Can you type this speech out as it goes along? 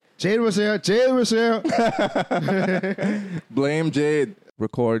Jade was here. Jade was here. Blame Jade.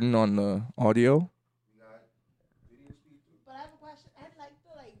 Recording on the audio. But I have a question. I'd like to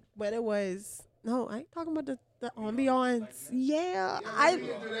when it was. No, I ain't talking about the ambiance. Yeah, I mean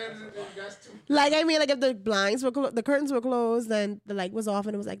if the blinds were the curtains were closed and the light was off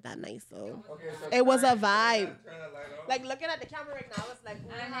and it was that nice. So it was a vibe. Like looking at the camera right now, it's like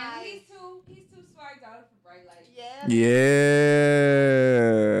he's too swagged out for bright lights. Yeah.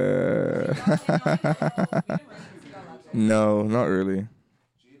 No, not really.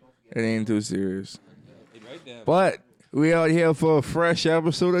 It ain't too serious. But we out here for a fresh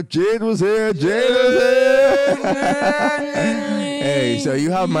episode of Jade Was Here. Jade Was Here. Hey, so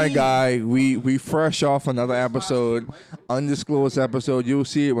you have my guy. We fresh off another episode, undisclosed episode. You'll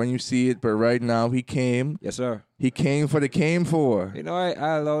see it when you see it. But right now, he came. Yes, sir. He came for the came for. You know,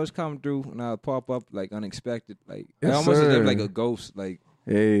 I'll always come through and I'll pop up unexpected. I Yes, almost sir. live like a ghost.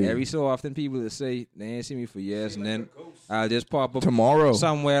 Hey. Every so often, people will say they ain't seen me for years, and then I'll just pop up Tomorrow.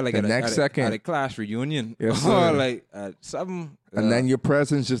 somewhere The next second. at a class reunion, Yes, or sir. something. And then your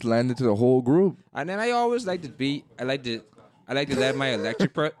presence just landed to the whole group. And then I always like to be. I like to let my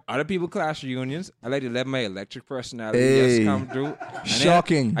electric other people class reunions. I like to let my electric personality just come through. And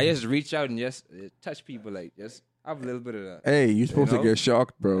Shocking. I just reach out and just touch people, just have a little bit of that. Hey, you're supposed to get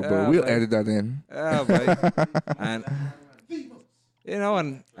shocked, bro. But we'll edit that in. And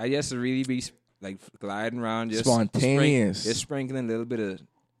and I just really be gliding around, just Spontaneous. just sprinkling a little bit of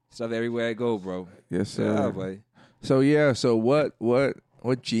stuff everywhere I go, bro. Yes, sir. Boy. So what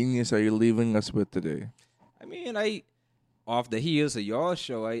genius are you leaving us with today? I mean, off the heels of y'all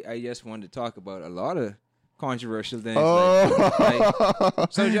show, I just wanted to talk about a lot of controversial things.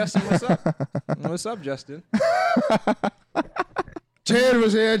 So Justin, what's up? What's up, Justin? Jade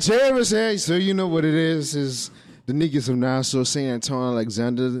was here. Jade was here. So you know what it is the niggas of Nassau, St. Antonio,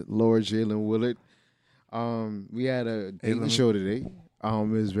 Alexander, Lord Jalen Willard. We had a dating show today. It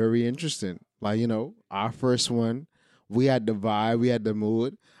was very interesting. Our first one, we had the vibe, we had the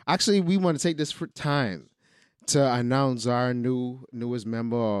mood. Actually, we want to take this time to announce our newest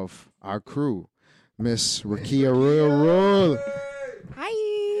member of our crew, Miss Rakia Royal.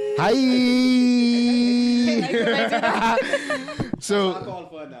 Hi. Hi. So,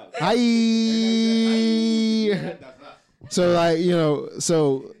 hi.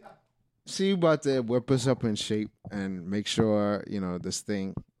 So she about to whip us up in shape and make sure, this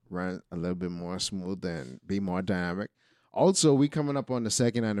thing run a little bit more smooth and be more dynamic. Also, we coming up on the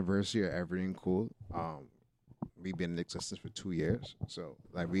second anniversary of Erryting Kool. We've been in existence for 2 years. So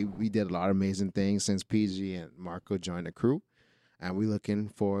we did a lot of amazing things since PG and Marco joined the crew. And we looking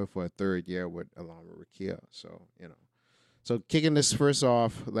forward for a third year along with Rakia. So, So kicking this first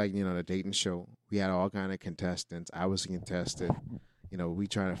off, the dating show, we had all kind of contestants. I was contested. We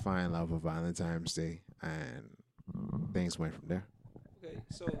trying to find love for Valentine's Day, and things went from there. Okay,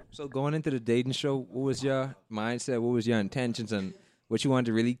 so going into the dating show, what was your mindset? What was your intentions, and what you wanted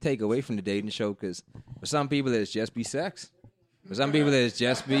to really take away from the dating show? Because for some people, it's just be sex. For some people, it's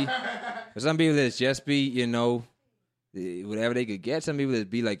just be. Whatever they could get. Some people, it'd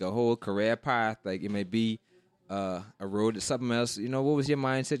be like a whole career path. Like it may be a road to something else. What was your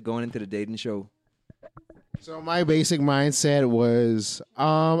mindset going into the dating show? So my basic mindset was,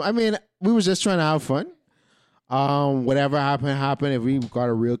 we was just trying to have fun. Whatever happened. If we got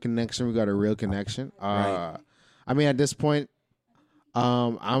a real connection, we got a real connection. Right. At this point,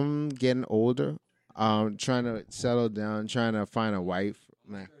 I'm getting older. Trying to settle down, trying to find a wife.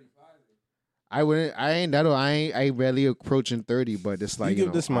 Nah. I ain't barely approaching 30, but it's you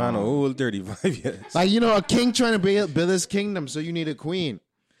give this man a whole 35 years. A king trying to build his kingdom, so you need a queen.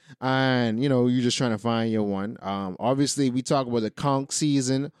 And, you're just trying to find your one. Obviously, we talk about the conch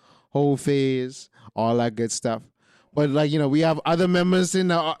season, whole phase, all that good stuff. But, we have other members in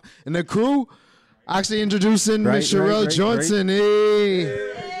the crew. Actually introducing Miss Sherelle Johnson.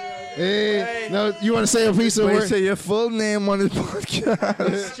 Right. Hey. No, you want to say a piece of work? Say your full name on this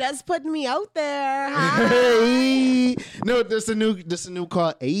podcast. Just putting me out there. Hi. Hey. No, this a new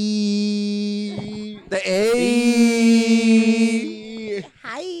call. A. The A.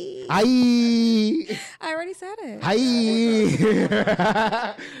 Hi. Hi. I already said it. Hi.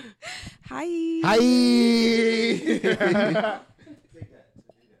 Hi. Hi.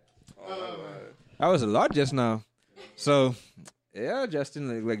 That was a lot just now. So, yeah,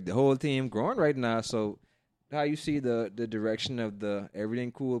 Justin, the whole team growing right now. So, how you see the direction of the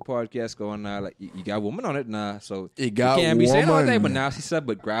Erryting Kool podcast going now? You got a woman on it now, so you can't be saying all woman. day, but now she said,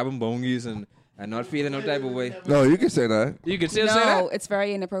 but grabbing bongies and I'm not feeling no type of way. No, you can say that. You can still say No, that? it's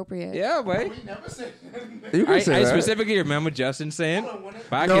very inappropriate. Yeah, boy. You can I say that. specifically remember Justin saying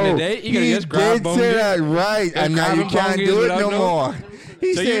back No, in the day, you could he just grab did say that bongi. right, and now you grabbing can't bongies do it without no no- more.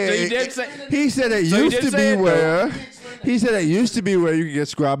 He So you did say. he said it So you used did to say be it, where he said it used to be where you could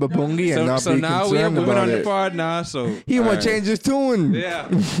just grab a bungie and not So be now we have concerned women about on the it. pod now, so. He want alright. to change his tune. Yeah.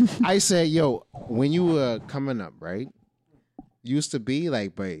 I said, yo, when you were coming up, right? Used to be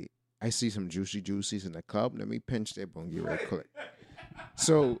like, babe, I see some juicy juicies in the club. Let me pinch that bungie right quick.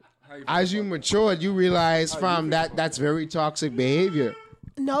 So as you matured, you realize from that's very toxic behavior.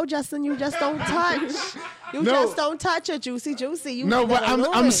 No, Justin, you just don't touch. You No. just don't touch a juicy. You No, but never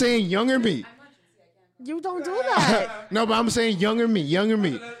do I'm it. saying younger me. You don't do that. No, but I'm saying younger me.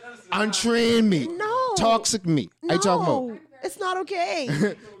 Untrained me. No. Toxic me. No, I talk about. it's not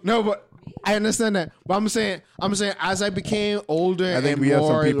okay. No, but I understand that. But I'm saying as I became older I think and we have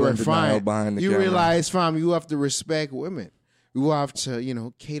some more people in denial refined, behind the you camera. realize, fam, you have to respect women. You have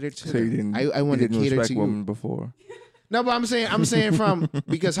to, cater to So you them. didn't. I want you to didn't cater respect to women you. before. No, but I'm saying from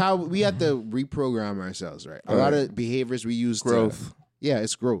because how we have to reprogram ourselves, right? A lot of behaviors we use Growth. Yeah,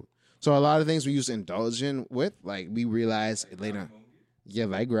 it's growth. So a lot of things we used to indulge in with, like we realize later. Yeah,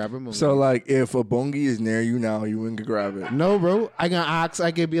 like grabbing them. So like, if a bungie is near you now, you wouldn't grab it. No, bro. I can ask.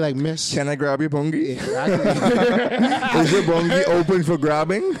 I could be like, Miss. Can I grab your bungie? Yeah, Is your bungie open for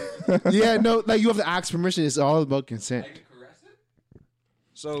grabbing? yeah, no. Like you have to ask permission. It's all about consent.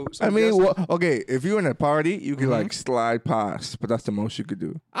 So I mean, Justin, okay, if you're in a party, you can Mm-hmm. like slide past, but that's the most you could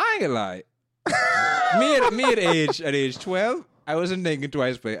do. I ain't gonna lie. me at age 12, I wasn't thinking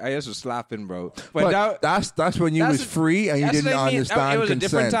twice, but I just was slapping, bro. But that's when you that's was a- free and you that's didn't what I mean. understand It was consent. a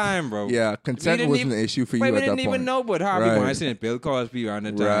different time, bro. Yeah, consent didn't wasn't even- an issue for you Wait, at we that didn't point. even know about Harvey Right. Weinstein and Bill Cosby around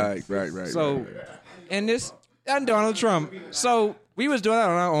the time. Right. So, and this and Donald Trump. So we was doing that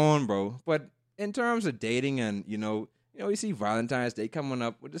on our own, bro. But in terms of dating and we see Valentine's Day coming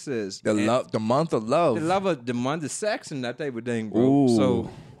up. What this is The month of love, the month of sex and that type of thing, bro. Ooh. So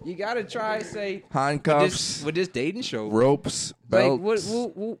you gotta try say handcuffs, with this dating show. ropes, Like belts.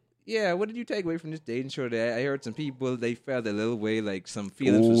 what did you take away from this dating show today? I heard some people they felt a little way, like some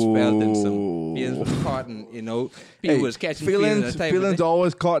feelings was felt and some feelings was caught, and people Hey, was catching feelings. That type of feelings thing.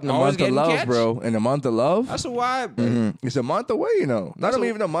 always caught in the Always month of getting love, catch? bro. In the month of love, That's a vibe, bro. it's a month away. Not That's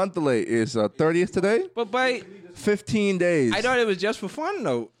even a month away. It's 30th today. But 15 days. I thought it was just for fun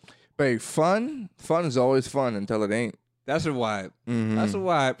though. Babe, fun is always fun until it ain't. That's a vibe. Mm-hmm. That's a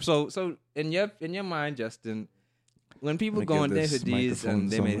vibe. So in your mind, Justin, when people Let me go give on this dates these microphone and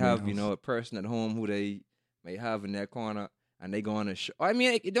they to may have somebody else. a person at home who they may have in their corner and they go on a show. I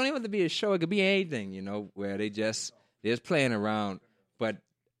mean, it don't even have to be a show. It could be anything, where they're just playing around, but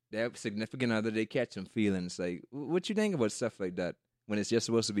their significant other they catch some feelings. Like, what you think about stuff like that when it's just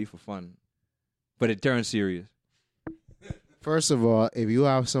supposed to be for fun, but it turns serious? First of all, if you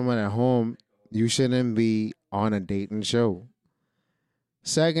have someone at home, you shouldn't be on a dating show.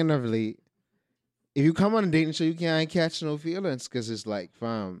 Secondly, if you come on a dating show, you can't catch no feelings because it's like,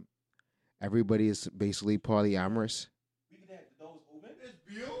 fam, everybody is basically polyamorous.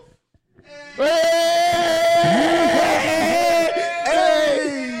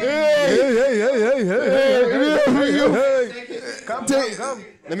 Come.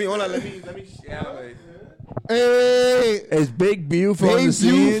 Let me hold on. Let me. Hey, It's Big Beautiful on the Babe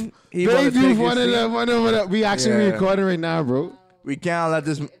scene. Youth. He wanna Babe take Youth, his one of seat. the. We actually Yeah. recording right now, bro. We can't let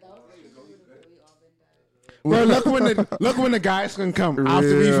this. Bro, look when the guys can come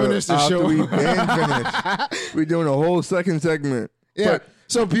after we finish the After show. we been finished. We doing a whole second segment. Yeah. But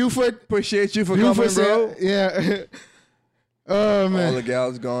So Buford, appreciate you for coming, bro. said, yeah. Oh man, All the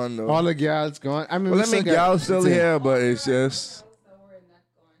gals gone though. all the gals gone. I mean, Well, we I mean, still got- gals still here, but it's just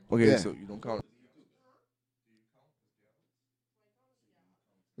okay. Yeah. So you don't count.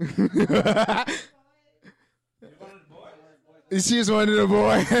 She's one of the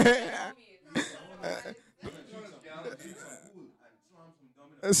boy.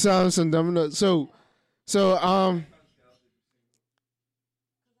 Some dominoes. So, hold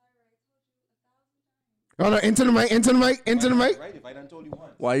on, into the mic. Right? If I done told you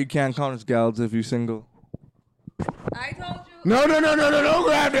once. Why you can't count as gals if you single? I told you. No, don't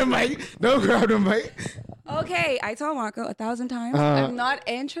grab the mic. Don't grab the mic. Okay, I told Marco 1,000 times. I'm not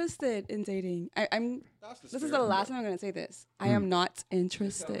interested in dating. I'm. This is the last time I'm gonna say this. I am not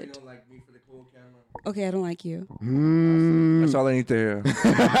interested. Okay, I don't like you. That's all I need to hear.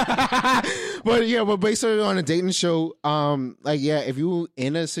 But basically on a dating show, if you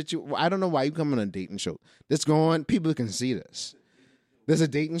in a situation, I don't know why you come on a dating show. This going, people can see this. There's a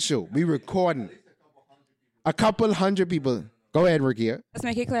dating show. We recording. A couple hundred people. Go ahead, Rakia. Let's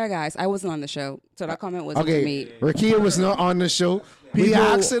make it clear, guys. I wasn't on the show, so that comment wasn't for Okay, me. Rakia was not on the show. We People-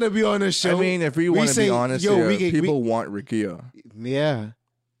 asked her to be on the show. I mean, if we want to say, be honest yo, here, people want Rakia. yeah.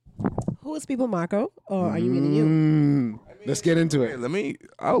 Who is people, Marco? Or are you meaning you? Let's get into Hey, it.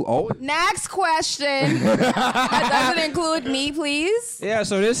 I'll always. Next question. That doesn't include me, please. Yeah,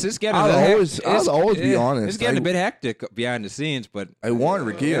 so this getting I'll a little always be honest. It's getting a bit hectic behind the scenes, but I want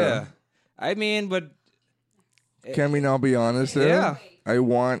Rakia. yeah. I mean, but Can we not be honest there? Yeah. I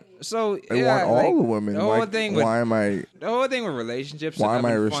want yeah, all like, the women. The whole Like, thing with why am I? the whole thing with relationships, Why and am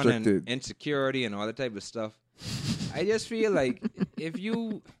I having fun and restricted? insecurity, and all that type of stuff. I just feel like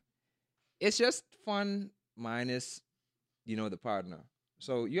it's just fun minus, the partner.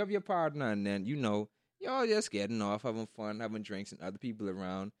 So you have your partner, and then you're just getting off, having fun, having drinks, and other people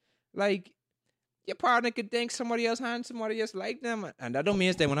around. Like, your partner could think somebody else had somebody else like them, and that don't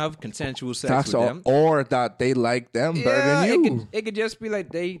mean they want to have consensual sex That's with all, them. or that they like them better than you. It could just be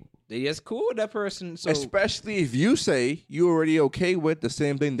like they just cool with that person. So Especially if you say you already okay with the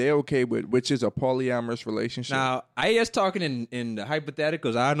same thing they're okay with, which is a polyamorous relationship. now, I just talking in the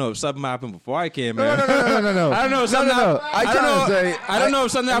hypotheticals. I don't know if something happened before I came in. no. I don't know if something no. happened. I don't know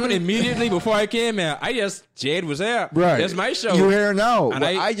if something happened immediately before I came in. Jade was there. Right. That's my show. You here now. And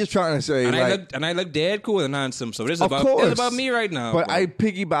But I just trying to say, and I look dead cool and handsome. So this is Of about course. this is about me right now. but bro. I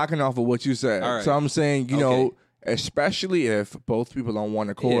piggybacking off of what you said. All right. So I'm saying, Okay. especially if both people on one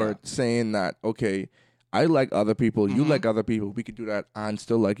accord saying that, okay, I like other people, you like other people, we could do that and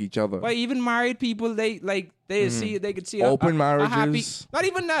still like each other. But even married people, they could see Open a happy, marriages. not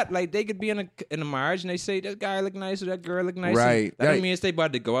even that. Like they could be in a marriage and they say that guy look nice or that girl look nice. Right, That right. don't mean they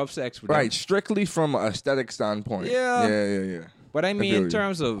about to go have sex with Right, them. strictly from an aesthetic standpoint. Yeah. Yeah. But I mean, feel in you.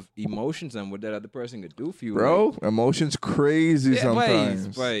 terms of emotions and what that other person could do for you, Bro, emotions crazy Yeah,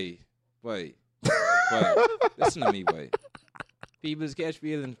 sometimes. Wait. Listen to me, wait. People just catch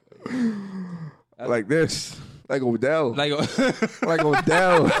feelings. Like this. Like Odell. Like, Like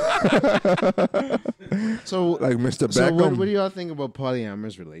Odell. So, Like Mr. Beckham. so what do y'all think about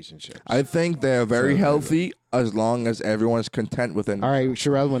polyamorous relationships? I think they're very healthy as long as everyone's content within. All right,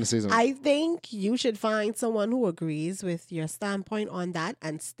 Sherelle want to say something. I think you should find someone who agrees with your standpoint on that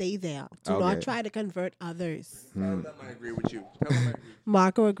and stay there. Do not Okay. try to convert others. Tell them I agree with you. Tell them I agree.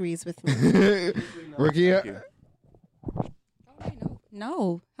 Marco agrees with me. Rakia?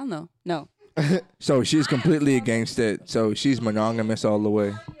 No. Hell no. No. So she's completely against it. So she's monogamous all the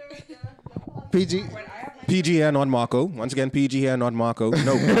way. PG? PG here, not Marco. Once again, PG here, not Marco.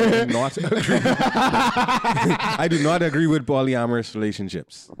 No, I do not agree. I do not agree with polyamorous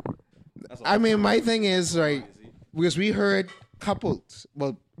relationships. I mean, my thing is, right, because we heard couples,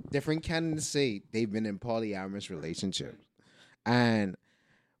 well, different candidates say they've been in polyamorous relationships. And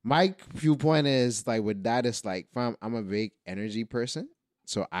my viewpoint is, like, with that, it's like, fam, I'm a big energy person.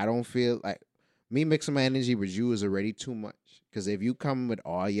 So I don't feel like me mixing my energy with you is already too much. Because if you come with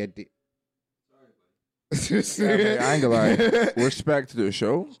all your... I ain't gonna lie. Respect to the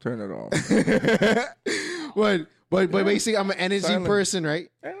show. Turn it off. But basically, I'm an energy Silent. person, right?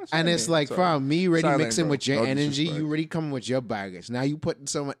 Yeah, that's And what I it's mean. like, Sorry. fam, me already Silent, mixing bro. with your No energy, disrespect. you already come with your baggage. Now you putting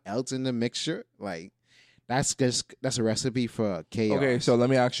someone else in the mixture, like that's a recipe for chaos. Okay, so let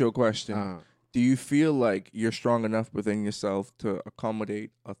me ask you a question. Uh, Do you feel like you're strong enough within yourself to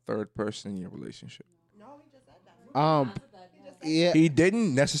accommodate a third person in your relationship? yeah, He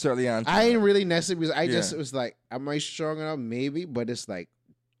didn't necessarily answer. I ain't really necessarily because I Yeah. just was like, am I strong enough? Maybe, but it's like,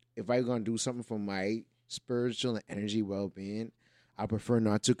 if I'm gonna do something for my spiritual and energy well being, I prefer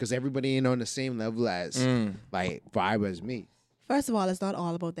not to because everybody ain't on the same level as like vibe as me. First of all, it's not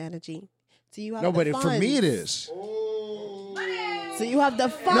all about the energy. So you have No, the but for me it funds. is. So you have the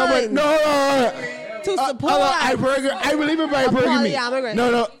fun No, but no. to support. I believe in by A polygamy. polyamorous.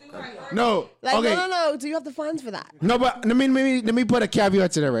 No. Like, Okay. no. Do you have the funds for that? No, but let me put a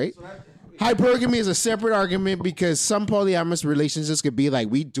caveat to that, right? Hypergamy is a separate argument because some polyamorous relationships could be like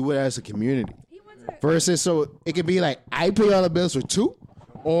we do it as a community. Versus, so it could be like I pay all the bills for two,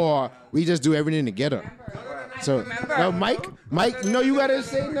 or we just do everything together. So, no, Mike, no, you gotta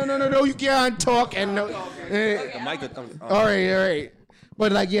say no, you can't talk and no. All right.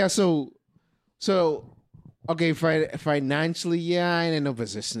 But like, yeah, so, okay, financially, yeah, I ain't in no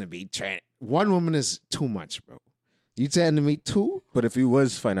position to be trying. One woman is too much, bro. You telling me two? But if he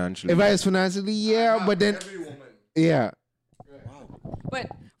was financially, If I was financially, yeah, but then, yeah. But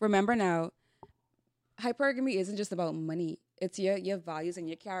remember now, hypergamy isn't just about money. It's your values and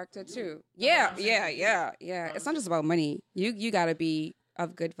your character too. Yeah. It's not just about money. You gotta be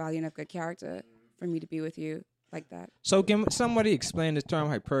of good value and of good character for me to be with you like that. so can somebody explain this term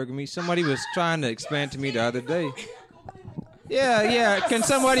hypergamy? Somebody was trying to explain to me the other day. Yeah. Can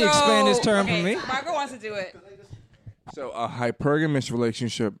somebody explain this term for me? Marco wants to do it. So a hypergamous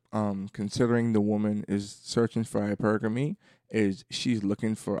relationship, considering the woman is searching for hypergamy, is she's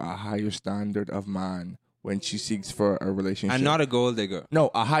looking for a higher standard of man when she seeks for a relationship. I'm not a gold digger.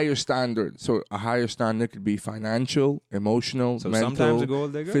 No, a higher standard. So a higher standard could be financial, emotional, So mental, sometimes a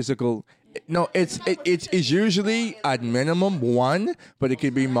gold digger? physical. No, it's usually at minimum one, but it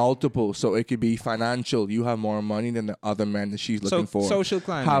could be multiple. So it could be financial. You have more money than the other man that she's looking for. Social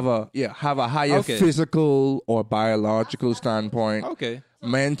climbing. Have a higher Okay. physical or biological standpoint. Okay.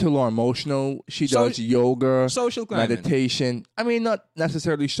 Mental or emotional. She So- does yoga, Social climbing. meditation. I mean, not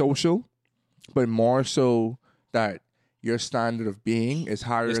necessarily social, but more so that your standard of being is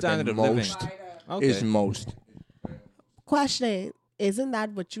higher Your standard than of living. most. Okay. Is most. Question: isn't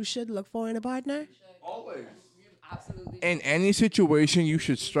that what you should look for in a partner? Absolutely. In any situation, you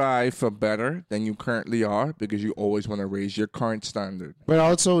should strive for better than you currently are because you always want to raise your current standard. But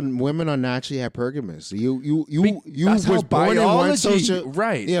also, women are naturally hypergamous. You That's how was born in one biology- social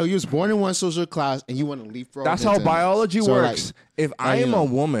right. Yeah, you was born in one social class, and you want to leapfrog. That's how into- biology so, works. like, If I am you know, a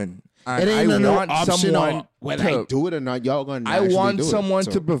woman and it ain't I no want option someone or whether I to, do it or not. Y'all gonna. I naturally want do it. someone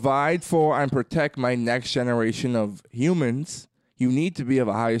So- to provide for and protect my next generation of humans. You need to be of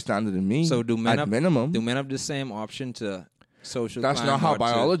a higher standard than me. So do men at have minimum? Do men have the same option to social? That's climb not how or to-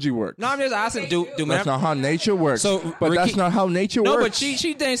 biology works. No, I'm just asking. Do men That's have, not how nature works. So, but that's Ricky- not how nature No, works. but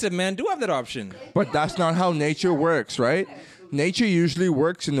she thinks that men do have that option. But that's not how nature works, right? Nature usually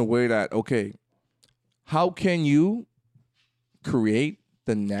works in the way that, okay, how can you create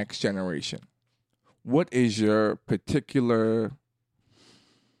the next generation? What is your particular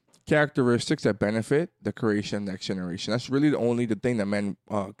characteristics that benefit the creation of the next generation? That's really the thing that men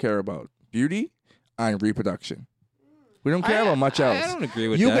care about. Beauty and reproduction. We don't care about much else. I don't agree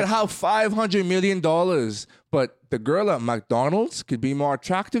with You that. could have $500 million, but the girl at McDonald's could be more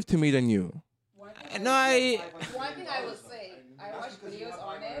attractive to me than you. No, I. One thing I will say, I watched videos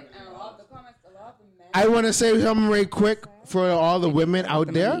on it, and a lot of the comments, a lot of the men. I want to say something very quick for all the women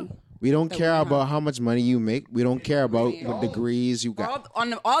out there. We don't that care we about have. how much money you make. We don't care about what degrees you got.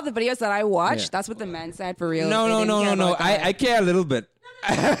 All the videos that I watched, Yeah. that's what the men said for real. No, They no, didn't no, care no, no. about that. I care a little bit.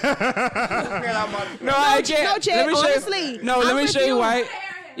 No, I can't. no, Jade, let me show you- honestly, no, let I'm me with show you you. why.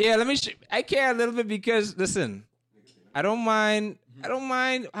 Yeah, let me. I care a little bit because listen, I don't mind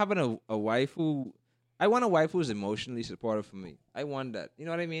having a wife who. I want a wife who's emotionally supportive for me. I want that. You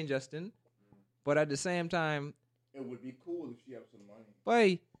know what I mean, Justin? But at the same time, It would be cool if she had some money.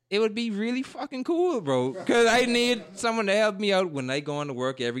 boy, it would be really fucking cool, bro. Because I need someone to help me out when I go into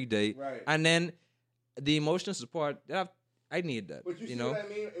work every day. Right. And then the emotional support, I need that. But you see know? what I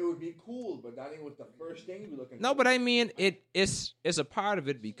mean? It would be cool, but that ain't what the first thing you're looking for. No, but I mean it's a part of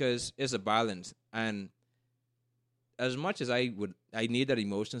it because it's a balance. And as much as I need that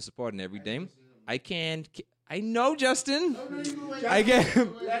emotional support and every day, I can't. I know, Justin. I get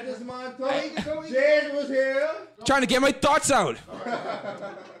Let this man talk. Jade was here. trying to get my thoughts out.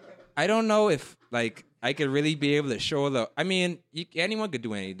 I don't know if like I could really be able to show the. I mean, anyone could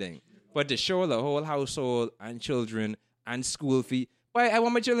do anything, but to show the whole household and children and school fee. Why I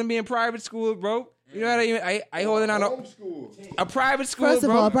want my children to be in private school, bro. You know what I mean? I holding on a private school, First of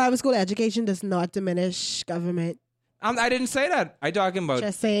bro. all, private school education does not diminish government. I didn't say that. I talking about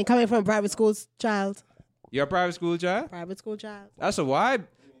Just saying, coming from a private school child, your private school child. private school child. That's a vibe.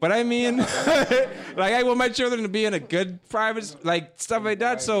 But I mean, like I want my children to be in a good private, like stuff like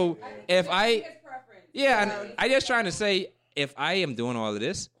that. So if yeah, and I just trying to say, if I am doing all of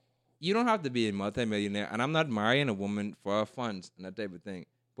this, you don't have to be a multimillionaire, and I'm not marrying a woman for her funds and that type of thing.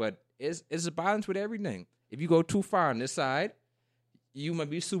 But it's a balance with everything. If you go too far on this side, you might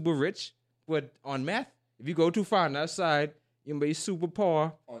be super rich, but on meth. If you go too far on that side, you might be super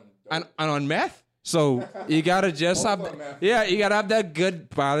poor and on meth. So you gotta just have, you gotta have that good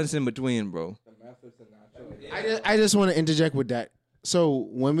balance in between, bro. I just want to interject with that. So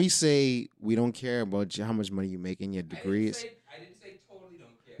when we say we don't care about how much money you make in your degrees, I didn't say totally don't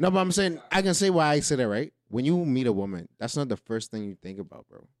care. no, but I'm saying I can say why I said that, right? When you meet a woman, that's not the first thing you think about,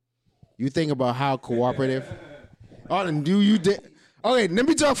 bro. You think about how cooperative. Oh, and do you? Okay, let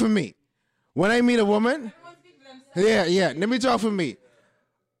me talk for me. When I meet a woman, yeah. Let me talk for me.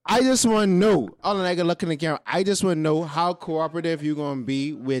 I just want to know. Oh, and I can look in the camera. I just want to know how cooperative you're gonna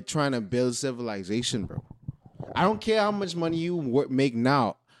be with trying to build civilization, bro. I don't care how much money you make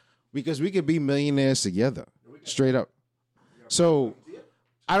now, because we could be millionaires together, straight up. So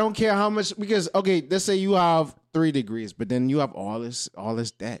I don't care how much, because okay, let's say you have 3 degrees, but then you have all this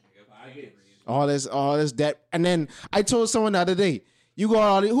debt, all this debt, and then I told someone the other day, you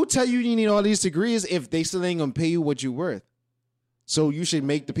go who tell you need all these degrees if they still ain't gonna pay you what you worth? So you should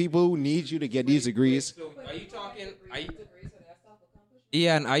make the people who need you to get these degrees. So are you talking?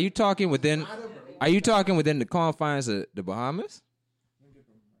 Yeah, and are you talking within? Are you talking within the confines of the Bahamas?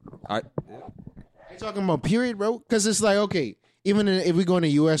 You talking about period, bro? Because it's like, okay, even if we go in the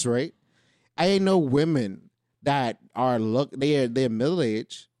U.S., right? I ain't know women that are they're middle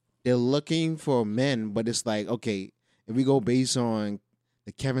aged. They're looking for men, but it's like, okay, if we go based on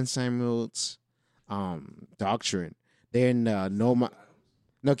the Kevin Samuels doctrine, they're in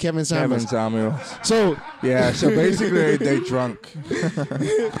Kevin Samuels. Kevin Samuels. So Yeah, so basically they drunk.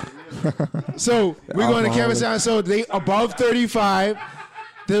 So we're going to Kevin Samuels. So they above 35.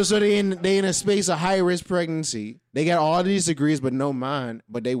 So they in a space of high risk pregnancy. They got all these degrees, but no mind.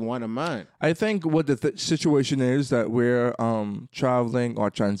 But they want a mind. I think what the situation is that we're traveling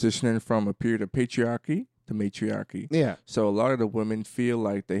or transitioning from a period of patriarchy to matriarchy. Yeah. So a lot of the women feel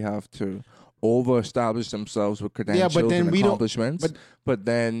like they have to over-establish themselves with credentials then and we don't- accomplishments. But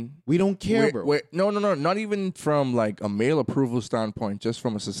then We don't care, bro. no, not even from like a male approval standpoint, just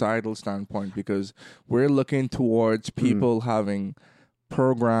from a societal standpoint, because we're looking towards people having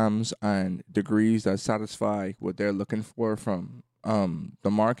programs and degrees that satisfy what they're looking for from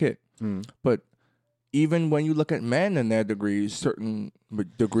the market. But even when you look at men and their degrees, certain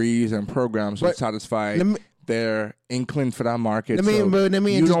degrees and programs would satisfy their inkling for that market.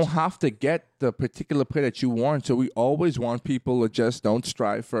 You don't have to get the particular pay that you want. So we always want people to just don't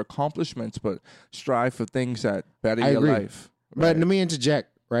strive for accomplishments, but strive for things that better your life. But let me interject,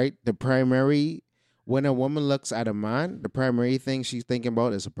 right? When a woman looks at a man, the primary thing she's thinking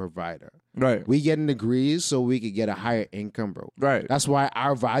about is a provider. Right. We getting degrees so we could get a higher income, bro. Right. That's why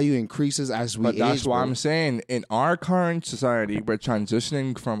our value increases as we But age. that's why bro. I'm saying in our current society, we're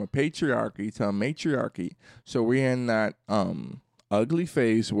transitioning from a patriarchy to a matriarchy. So we're in that ugly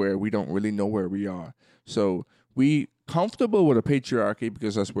phase where we don't really know where we are. So we comfortable with a patriarchy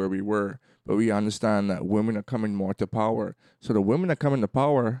because that's where we were. But we understand that women are coming more to power. So the women that come into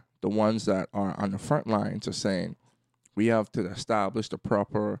power, the ones that are on the front lines, are saying we have to establish the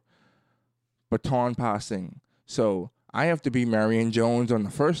proper baton passing. So I have to be Marion Jones on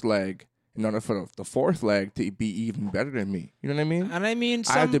the first leg in order for the fourth leg to be even better than me. You know what I mean? And I mean,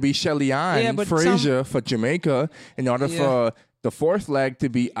 I have to be Shelly Ann Frazier for Jamaica in order for the fourth leg to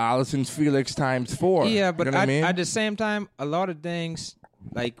be Allison Felix times 4. Yeah, but you know what I mean? at the same time, a lot of things,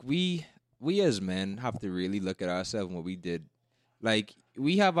 like we as men have to really look at ourselves and what we did. Like,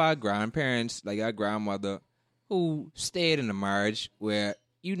 we have our grandparents, like our grandmother, who stayed in a marriage where,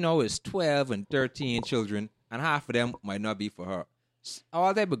 it's 12 and 13 children, and half of them might not be for her.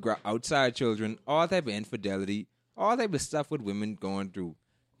 All type of outside children, all type of infidelity, all type of stuff with women going through,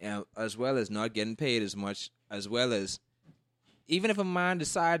 as well as not getting paid as much, as well as even if a man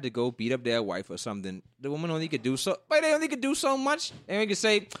decided to go beat up their wife or something, the woman only could do so. But they only could do so much, and we could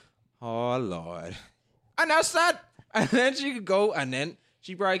say, "Oh Lord," and that's that. And then she could go, and then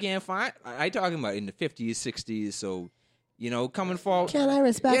she probably can't find. I talking about in the 50s, 60s. So, coming forward. Can I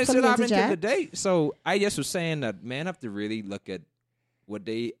respectfully still happening to the interject? day. So I just was saying that men have to really look at what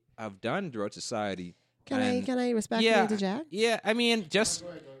they have done throughout society. Can I respectfully interject? Yeah, I mean, just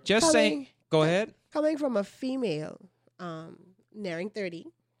saying. Go ahead. Coming from a female, nearing 30,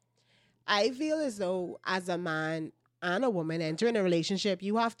 I feel as though as a man and a woman entering a relationship,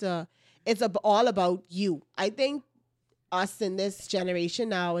 you have to. It's all about you. I think us in this generation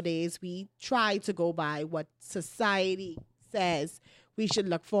nowadays, we try to go by what society says we should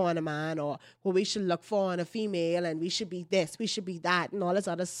look for in a man, or what we should look for in a female, and we should be this, we should be that, and all this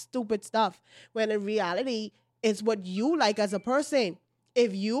other stupid stuff. When in reality, it's what you like as a person.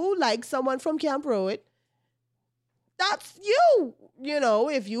 If you like someone from Camp Road, that's you.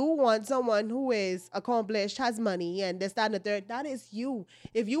 If you want someone who is accomplished, has money, and this, that, and the third, that is you.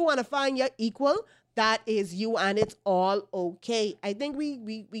 If you want to find your equal, that is you, and it's all okay. I think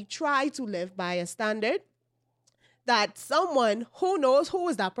we try to live by a standard that someone who knows who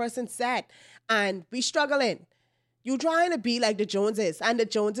is that person set, and we struggling. You trying to be like the Joneses, and the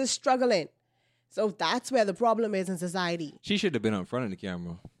Joneses struggling. So that's where the problem is in society. She should have been on front of the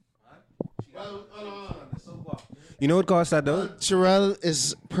camera. You know what caused that though? Sherelle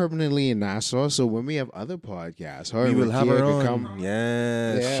is permanently in Nassau, so when we have other podcasts, her We and will have Rakia her could on. come.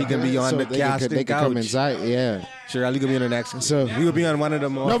 Yeah, she can be on So the casting they can couch. come inside. Yeah. Sherelle, you can be on the next. So- we will be on one of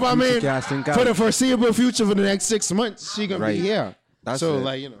them. No, but I mean, casting couch. for the foreseeable future, for the next 6 months, she gonna Right. be here. That's so,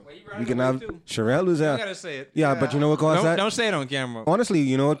 it. We can have Sherelle who's You there. gotta say it. Yeah, but you know what caused that? Don't say it on camera. Honestly,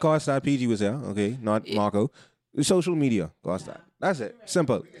 you know what caused that? PG was there, okay? Not Marco. The social media caused that. That's it.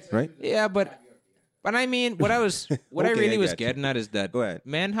 Simple, right? Yeah, but I mean, what I Okay, really I was got you. getting at is that Go ahead.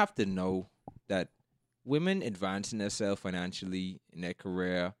 men have to know that women advancing themselves financially in their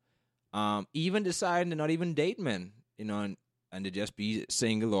career, even deciding to not even date men, and to just be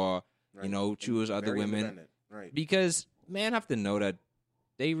single or, choose other Very women. independent. Right. Because men have to know that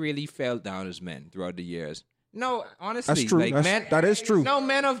they really fell down as men throughout the years. No, honestly, That's true. like That is true. No,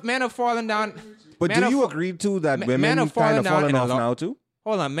 men have fallen down. But men do have you fa- agree too that men women have kind of fallen down falling in a off lot- now too?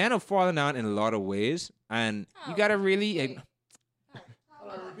 Hold on, men have fallen down in a lot of ways, and you gotta really.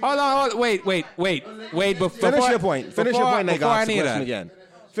 Hold on, wait. Finish your point. Finish your point. Like, ask the question again.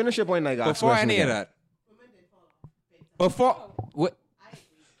 Finish your point. Like, ask the Before question any of again. that.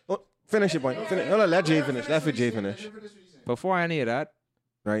 Oh, finish your point. No, let Jay finish. Let Jay finish. Before any of that,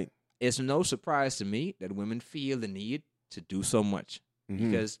 Right. it's no surprise to me that women feel the need to do so much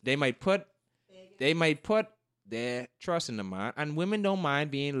Mm-hmm. because they might put their trust in the man, and women don't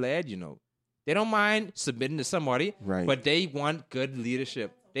mind being led. They don't mind submitting to somebody, Right. but they want good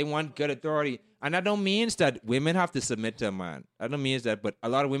leadership. They want good authority, and that don't mean that women have to submit to a man. That don't mean that, but a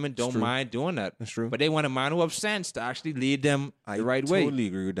lot of women don't true. mind doing that. That's true. But they want a man who have sense to actually lead them the right way. I totally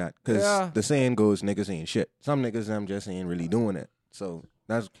agree with that. Because Yeah. the saying goes, niggas ain't shit. Some niggas, them just ain't really doing it. So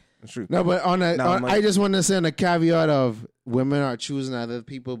that's true. No, but Now, I just want to say on the caveat of women are choosing other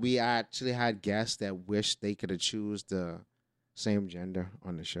people. We actually had guests that wish they could have choose the same gender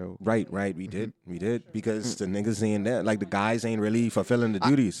on the show. Right. We did. Because the niggas ain't there. Like, the guys ain't really fulfilling the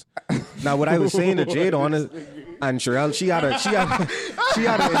duties. Now, what I was saying to Jade on it, and Sherelle, she had an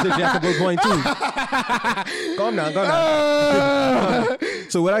interjectable point too. Calm down.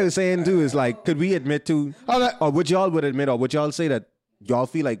 So what I was saying too is, like, could we admit to, or would y'all say that y'all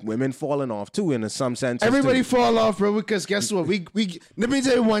feel like women falling off too in some sense? Everybody fall off, bro, because guess what? We let me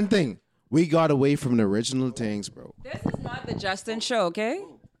tell you one thing. We got away from the original things, bro. This is not the Justin show, okay?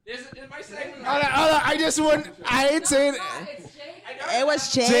 I just want. I ain't saying. It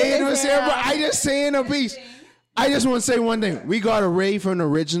was Jade. Jade was here, but I just saying a piece. I just want to say one thing. We got away from the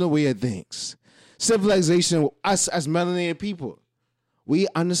original way of things. Civilization, us as melanated people, we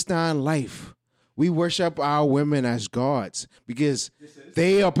understand life. We worship our women as gods because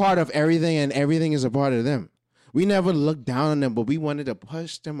they are part of everything and everything is a part of them. We never looked down on them, but we wanted to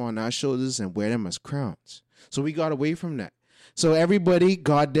push them on our shoulders and wear them as crowns. So we got away from that. So everybody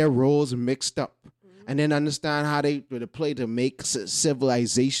got their roles mixed up and then understand how they would play to make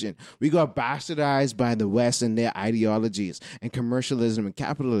civilization. We got bastardized by the West and their ideologies and commercialism and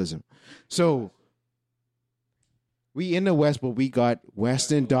capitalism. So we in the West, but we got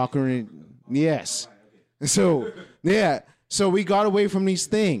Western doctrine. Yes. So, yeah. So we got away from these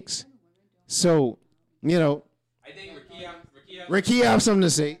things. So, I think Ricky have something to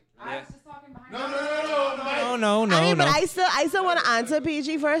say. No. I mean, but I still want to answer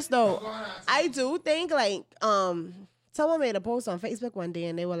PG first though. I do think like someone made a post on Facebook one day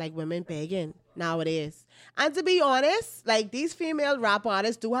and they were like women begging nowadays. And to be honest, like these female rap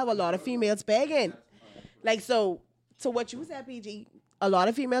artists do have a lot of females begging. Like so what you said, PG, a lot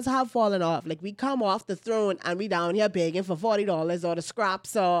of females have fallen off. Like we come off the throne and we down here begging for $40 or the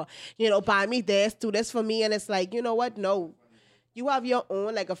scraps or buy me this, do this for me, and it's like, you know what? No. You have your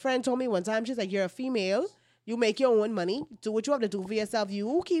own, like a friend told me one time, she's like, you're a female. You make your own money. Do what you have to do for yourself.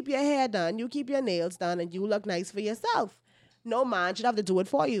 You keep your hair done. You keep your nails done. And you look nice for yourself. No man should have to do it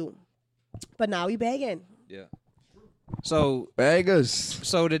for you. But now we begging. Yeah. So Beggars.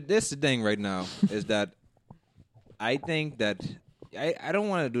 So this the thing right now is that I think that I don't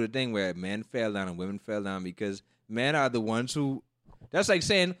want to do the thing where men fell down and women fell down because men are the ones who. That's like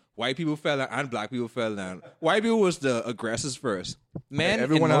saying white people fell down and black people fell down. White people was the aggressors first. Men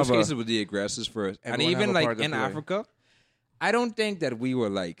in most cases were the aggressors first. And even like in Africa, I don't think that we were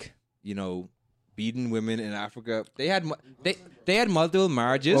like, beating women in Africa. They had multiple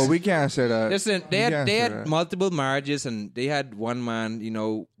marriages. Well, we can't say that. Listen, they had multiple marriages and they had one man,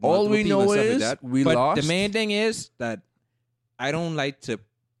 all we know like is that. we but lost. The main thing is that I don't like to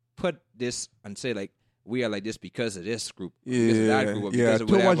put this and say like we are like this because of this group, because of that group, or because of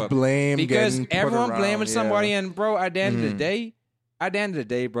too whatever. much blame. Because getting put everyone around, blaming somebody, yeah. and bro, at the end of the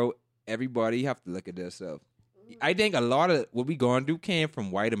day, bro, everybody have to look at themselves. I think a lot of what we going through came from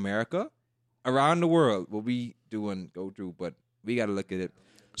white America, around the world. What we go through, but we got to look at it.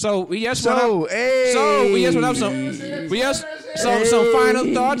 So we just went up some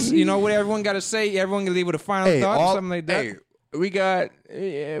final thoughts. What everyone got to say. Everyone can leave with a final thought, something like that.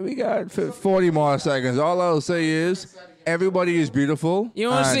 Hey, we got 40 more seconds. All I'll say is everybody is beautiful. You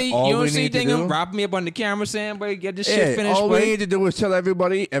don't see thing wrap me up on the camera saying, "Boy, get this shit finished." All we need to do is tell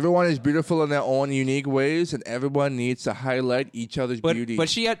everybody everyone is beautiful in their own unique ways, and everyone needs to highlight each other's beauty. But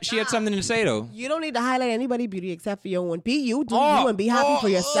she had something to say though. You don't need to highlight anybody's beauty except for your own. Be you, do you, and be happy for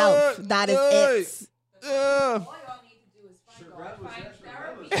yourself. That is it.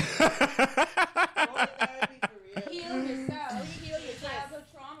 Heal yourself. Heal your childhood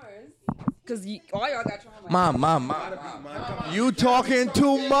traumas. Because all y'all got trauma. Mom. You talking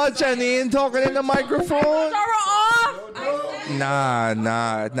too much and he ain't talking in the microphone? Throw her off.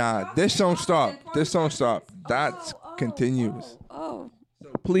 Nah. This don't stop. That continues. Oh.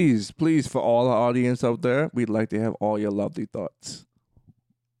 Please, for all our audience out there, we'd like to have all your lovely thoughts.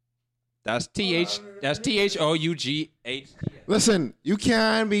 That's THOUGH. Listen, you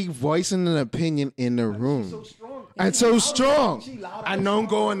can't be voicing an opinion in the room. And so strong. I don't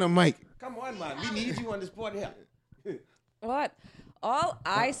go on the mic. Come on, man. We need you on this board here. What? All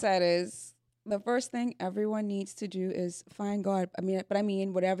I said is the first thing everyone needs to do is find God. I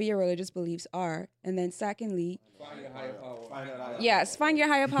mean, whatever your religious beliefs are. And then secondly, find your higher power. Yes, find your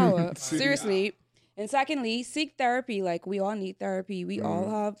higher power. Seriously. And secondly, seek therapy. Like, we all need therapy. We all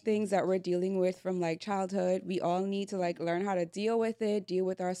have things that we're dealing with from like childhood. We all need to like learn how to deal with it, deal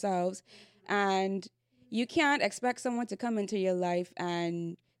with ourselves. And you can't expect someone to come into your life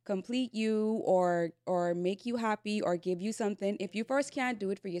and complete you or make you happy or give you something if you first can't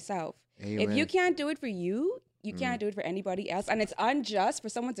do it for yourself. Amen. If you can't do it for you, you can't do it for anybody else. And it's unjust for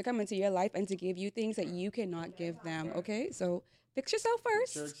someone to come into your life and to give you things that you cannot give them. Okay? So fix yourself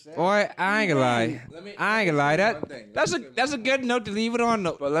first. Boy, I ain't gonna lie. That's a good note to leave it on.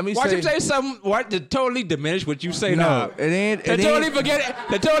 But let me Watch say- him say something. What to totally diminish what you say now. It ain't. To totally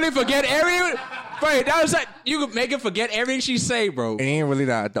forget every. Wait, that was like you could make it forget everything she say, bro. It ain't really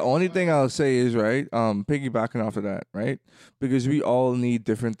that. The only thing I'll say is, right, piggybacking off of that, right? Because we all need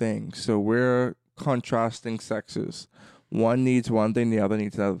different things. So we're contrasting sexes. One needs one thing, the other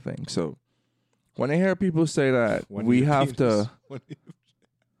needs the other thing. So when I hear people say that, we have to...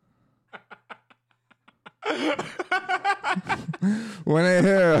 when I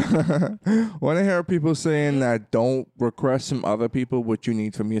hear people saying that don't request from other people what you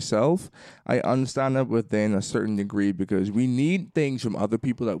need from yourself, I understand that within a certain degree because we need things from other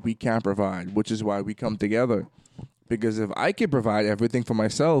people that we can't provide, which is why we come together. Because if I could provide everything for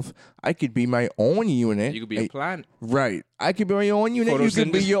myself, I could be my own unit. You could be a plant. Right. I could be my own unit. You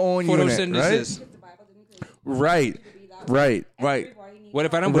could be your own unit. Photosynthesis. Right. What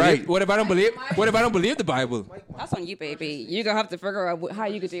if I don't believe? What if I don't believe the Bible? That's on you, baby. You're going to have to figure out how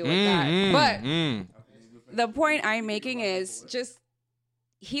you could deal with that. But the point I'm making is just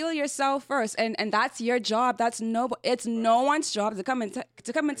heal yourself first. And that's your job. It's no one's job to come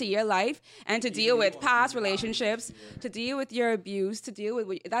into your life and to deal with past relationships, to deal with your abuse, to deal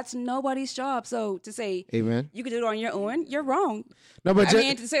with that's nobody's job. So to say Amen. you can do it on your own, you're wrong. No, but I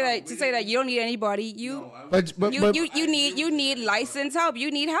mean to say that you don't need anybody, you need licensed help.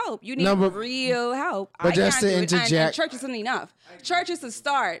 You need help. You need real help. But just to interject, and church isn't enough. Church is the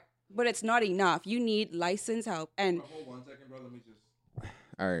start, but it's not enough. You need licensed help. And hold 1 second, bro. Let me just.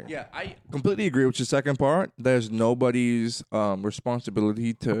 all right. Yeah, I completely agree with your second part. There's nobody's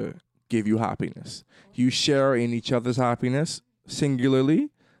responsibility to give you happiness. You share in each other's happiness singularly,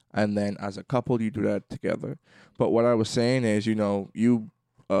 and then as a couple, you do that together. But what I was saying is, you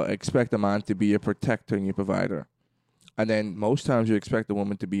expect a man to be your protector and your provider. And then most times you expect a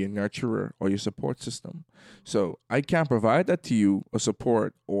woman to be a nurturer or your support system. So I can't provide that to you, a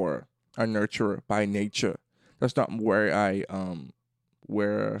support or a nurturer by nature. That's not where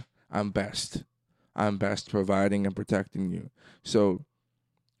I'm best. I'm best providing and protecting you. So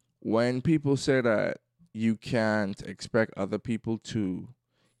when people say that you can't expect other people to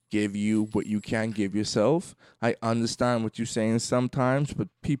give you what you can't give yourself, I understand what you're saying sometimes, but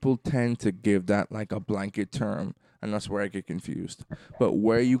people tend to give that like a blanket term, and that's where I get confused. But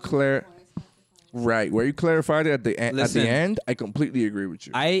where you clarified it at the end, I completely agree with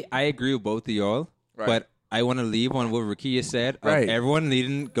you. I agree with both of y'all, but I want to leave on what Rakia said. Everyone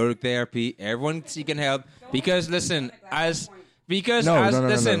needing to go to therapy. Everyone seeking help because listen, as a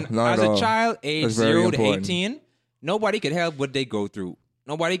child age 0 to 18, nobody could help what they go through.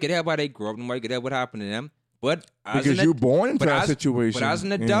 Nobody could help how they grow up. Nobody could help what happened to them. But because you're born into that situation. But as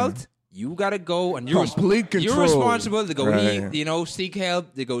an adult, you gotta go and you're control. You're responsible to go seek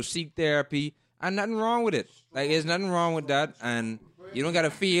help, to go seek therapy, and nothing wrong with it. Like there's nothing wrong with that, and you don't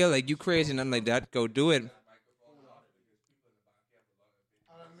gotta feel like you crazy, nothing like that. Go do it.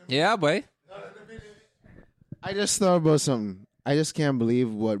 Yeah, boy. I just thought about something. I just can't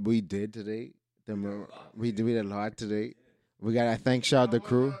believe what we did today. We did a lot today. We got to thank shout the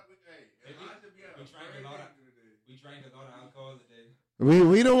crew. We drank a lot of alcohol today.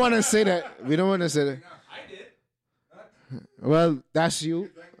 We don't want to say that. We don't want to say that. I did. Well, that's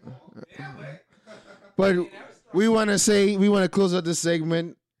you. But we want to close out this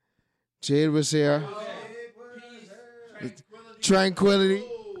segment. Jade was here. tranquility,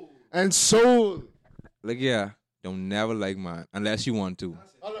 and soul. Like, yeah, don't never like mine unless you want to.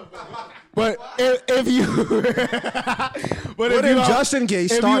 But if you, but if just in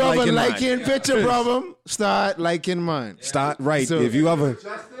case, if start you have a liking mine. liking picture problem, start liking mine. Start right. So- if you ever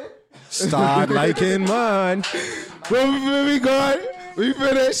start liking mine. Well, we good. We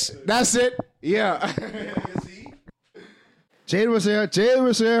finished. That's it. Yeah. Jade was here.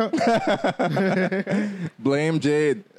 Blame Jade.